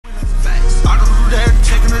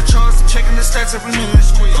checking the stats every minute.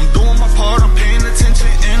 I'm doing my part, I'm paying attention,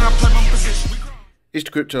 and I play my position. It's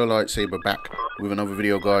the Crypto Lightsaber back with another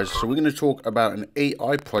video, guys. So we're going to talk about an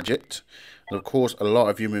AI project. And of course, a lot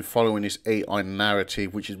of you have been following this AI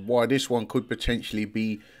narrative, which is why this one could potentially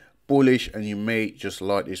be bullish, and you may just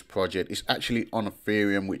like this project. It's actually on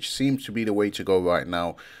Ethereum, which seems to be the way to go right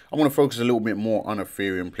now. I want to focus a little bit more on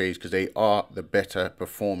Ethereum plays because they are the better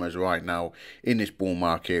performers right now in this bull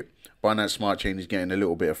market. Binance Smart Chain is getting a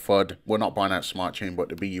little bit of FUD. Well, not Binance Smart Chain, but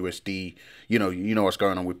the BUSD. You know what's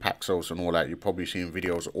going on with Paxos and all that. You're probably seeing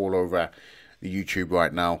videos all over the YouTube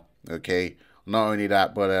right now. Okay. Not only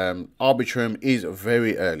that, but Arbitrum is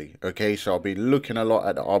very early. Okay, so I'll be looking a lot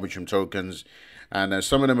at the Arbitrum tokens, and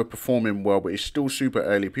some of them are performing well, but it's still super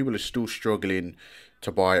early. People are still struggling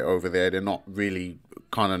to buy over there. They're not really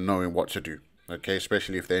kind of knowing what to do. Okay,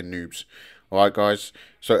 especially if they're noobs. All right, guys.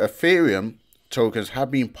 So Ethereum tokens have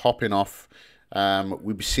been popping off.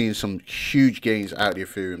 We've been seeing some huge gains out of the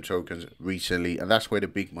Ethereum tokens recently, and that's where the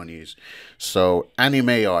big money is. So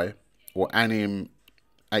AnimAI or AnimAI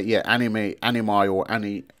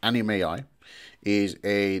is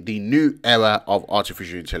the new era of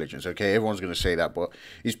artificial intelligence. Okay, everyone's going to say that, but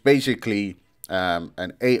it's basically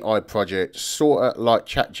an AI project, sort of like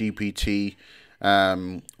ChatGPT.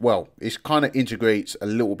 Well, it kind of integrates a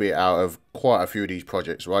little bit out of quite a few of these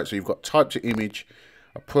projects, right? So you've got type to image,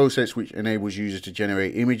 a process which enables users to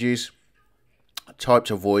generate images, type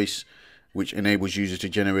to voice, which enables users to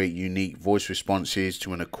generate unique voice responses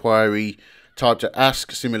to an query, type to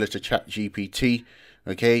ask, similar to ChatGPT.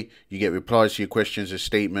 Okay, you get replies to your questions and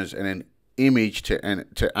statements, and then image to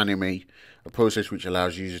animate, a process which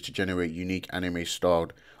allows users to generate unique anime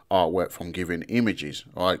styled artwork from given images.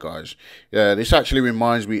 All right, guys. This actually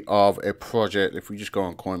reminds me of a project. If we just go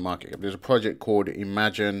on CoinMarketCap, there's a project called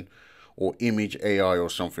Imagine or Image AI or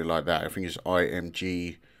something like that. I think it's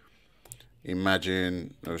IMG.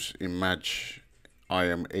 Imagine. Image.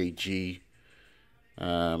 IMAG.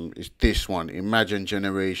 It's this one, Image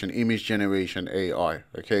Generation AI.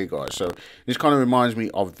 Okay, guys, so this kind of reminds me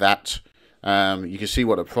of that. You can see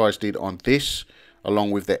what the price did on this, along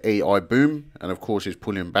with the AI boom, and of course it's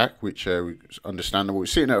pulling back, which is understandable.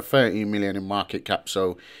 It's sitting at 13 million in market cap,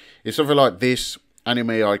 so if something like this,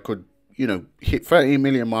 AnimAI could, hit 13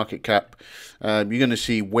 million market cap, you're going to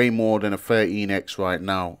see way more than a 13x right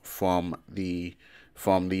now from the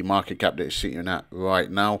market cap that it's sitting at right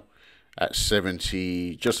now, at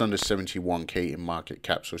 70, just under 71k in market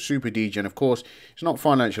cap. So super degen. Of course, it's not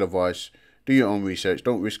financial advice. Do your own research.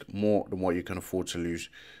 Don't risk more than what you can afford to lose.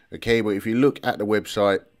 Okay, but if you look at the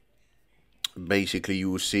website, basically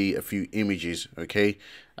you will see a few images. Okay,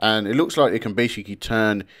 and it looks like it can basically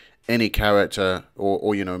turn any character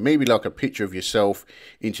or maybe like a picture of yourself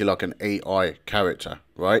into like an AI character,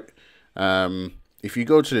 right? If you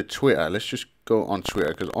go to the Twitter, let's just go on Twitter,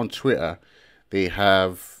 because on Twitter they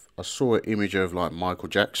have, I saw an image of like Michael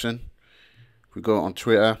Jackson. If we go on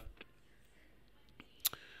Twitter,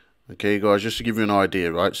 okay, guys, just to give you an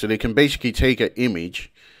idea, right? So they can basically take an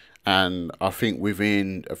image, and I think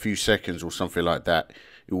within a few seconds or something like that,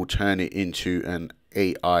 it will turn it into an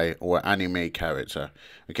AI or anime character.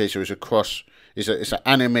 Okay, so it's an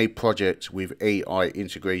anime project with AI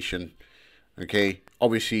integration. Okay,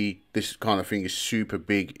 obviously this kind of thing is super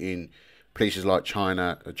big in places like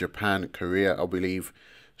China, Japan, Korea, I believe.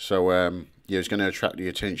 So yeah, it's going to attract the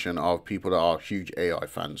attention of people that are huge AI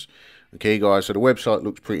fans. Okay, guys, so the website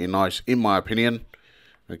looks pretty nice in my opinion.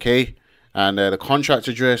 Okay, and the contract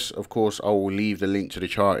address, of course, I will leave the link to the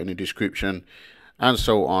chart in the description, and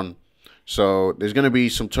so on. So there's going to be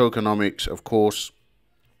some tokenomics, of course.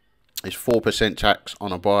 It's 4% tax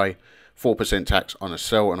on a buy, 4% tax on a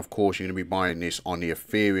sell, and of course you're going to be buying this on the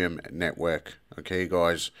Ethereum network. Okay,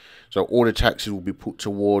 guys, so all the taxes will be put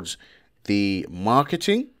towards the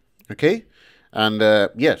marketing. Okay, and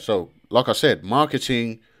yeah, so like I said,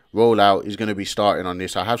 marketing rollout is going to be starting on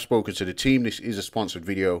this. I have spoken to the team. This is a sponsored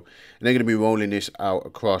video, and they're going to be rolling this out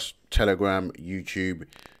across Telegram, YouTube,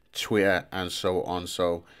 Twitter, and so on.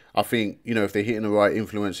 So I think, if they're hitting the right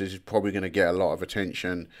influencers, it's probably going to get a lot of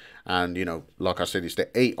attention. And like I said, it's the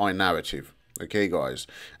AI narrative. Okay, guys,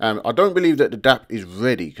 I don't believe that the dApp is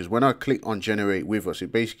ready, because when I click on generate with us,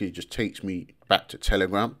 it basically just takes me back to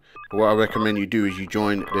Telegram. But what I recommend you do is you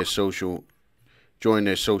join their social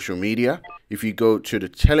media. If you go to the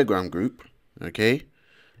Telegram group, okay,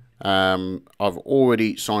 I've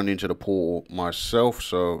already signed into the portal myself,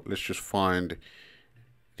 so let's just find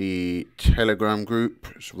the Telegram group.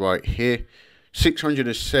 It's right here.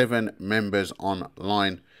 607 members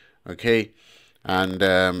online. Okay, and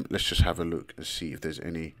let's just have a look and see if there's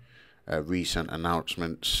any recent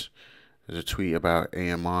announcements. There's a tweet about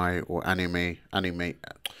AMI or anime. I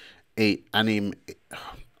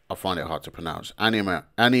find it hard to pronounce.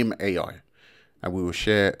 AnimAI, and we will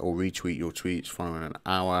share or retweet your tweets following an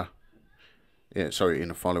hour. Yeah, sorry, in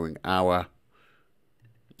the following hour.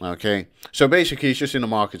 Okay, so basically it's just in the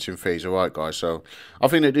marketing phase, all right, guys. So I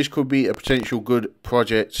think that this could be a potential good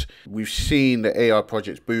project. We've seen the AI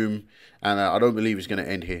projects boom, and I don't believe it's going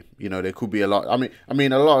to end here. You know, there could be a lot. I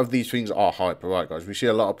mean, a lot of these things are hype, all right, guys. We see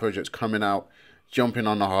a lot of projects coming out, jumping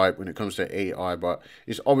on the hype when it comes to AI, but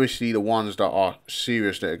it's obviously the ones that are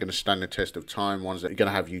serious that are going to stand the test of time, ones that are going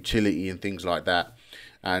to have utility and things like that.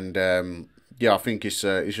 And yeah, I think it's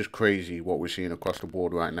just crazy what we're seeing across the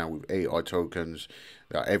board right now with AI tokens.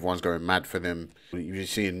 Everyone's going mad for them. You're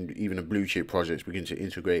seeing even the blue chip projects begin to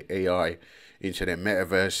integrate AI into their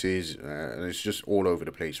metaverses, and it's just all over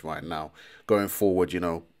the place right now. Going forward, you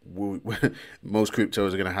know, most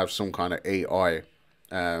cryptos are going to have some kind of AI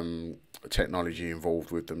technology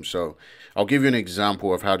involved with them. So I'll give you an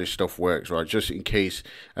example of how this stuff works, right, just in case.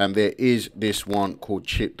 There is this one called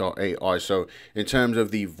chip.ai. So in terms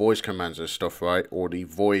of the voice commands and stuff, right, or the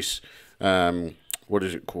voice what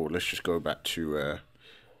is it called? Let's just go back to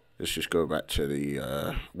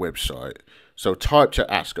the website. So type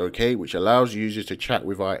to ask, okay, which allows users to chat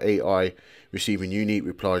with our AI, receiving unique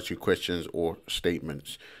replies to questions or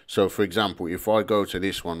statements. So for example, if I go to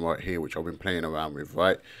this one right here, which I've been playing around with,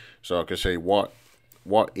 right, so I can say what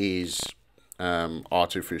is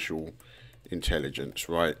artificial intelligence,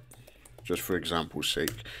 right, just for example's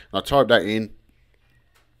sake. I type that in,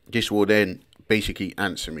 this will then basically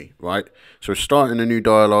answer me, right? So starting a new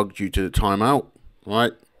dialogue due to the timeout,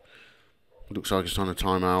 right? Looks like it's on a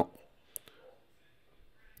timeout.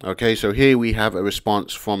 Okay, so here we have a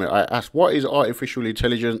response from it. I asked, what is artificial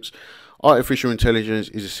intelligence? Artificial intelligence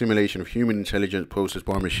is a simulation of human intelligence processed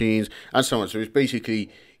by machines, and so on. So it's basically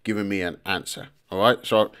giving me an answer. All right,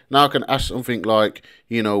 so now I can ask something like,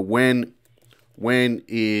 you know, when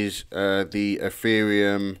is the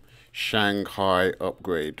Ethereum Shanghai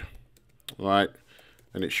upgrade, right?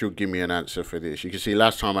 And it should give me an answer for this. You can see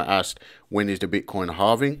last time I asked, when is the Bitcoin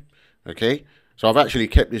halving? Okay, so I've actually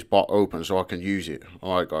kept this bot open so I can use it.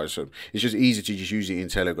 All right, guys, so it's just easy to just use it in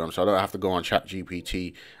Telegram, so I don't have to go on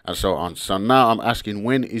ChatGPT and so on. So now I'm asking,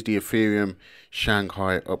 when is the Ethereum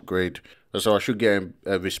Shanghai upgrade? So I should get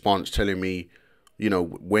a response telling me, you know,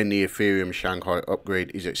 when the Ethereum Shanghai upgrade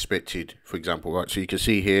is expected, for example, right? So you can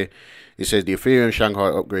see here, it says the Ethereum Shanghai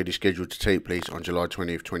upgrade is scheduled to take place on July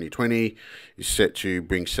 20th, 2020. It's set to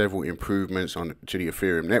bring several improvements to the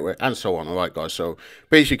Ethereum network and so on. All right, guys. So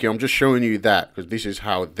basically, I'm just showing you that because this is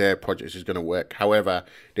how their project is going to work. However,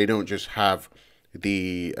 they don't just have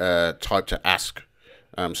the type to ask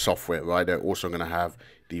software, right? They're also going to have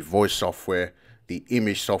the voice software, the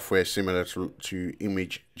image software similar to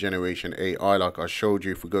image generation AI, like I showed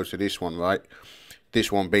you. If we go to this one, right,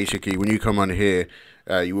 this one basically, when you come on here,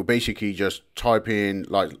 you will basically just type in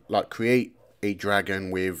like create a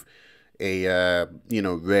dragon with a you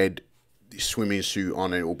know, red swimming suit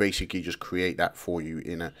on it. It will basically just create that for you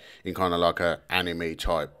in kind of like a anime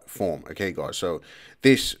type form. Okay, guys, so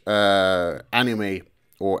this anime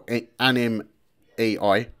or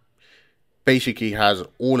AnimAI basically has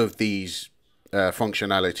all of these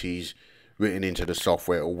functionalities written into the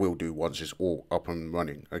software, or will do once it's all up and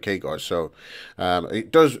running. Okay, guys, so it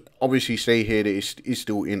does obviously say here that it's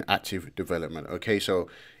still in active development. Okay, so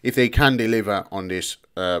if they can deliver on this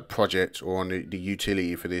project or on the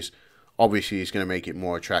utility for this, obviously it's going to make it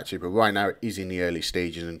more attractive. But right now it is in the early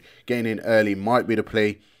stages, and getting in early might be the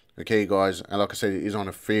play. Okay, guys, and like I said, it is on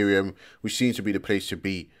Ethereum, which seems to be the place to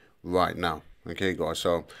be right now. Okay, guys,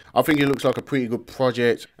 so I think it looks like a pretty good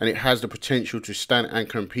project, and it has the potential to stand and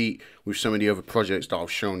compete with some of the other projects that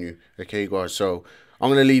I've shown you. Okay, guys, so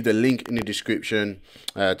I'm going to leave the link in the description.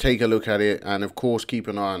 Take a look at it, and of course keep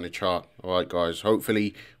an eye on the chart. All right, guys,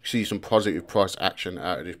 hopefully we see some positive price action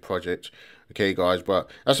out of this project. Okay, guys,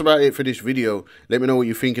 but that's about it for this video. Let me know what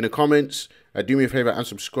you think in the comments. Do me a favor and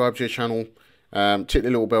subscribe to the channel. Tick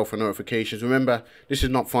the little bell for notifications. Remember, this is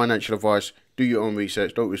not financial advice. Do your own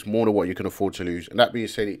research. Don't risk more than what you can afford to lose. And that being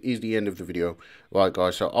said, it is the end of the video. Right,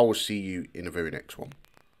 guys, so I will see you in the very next one.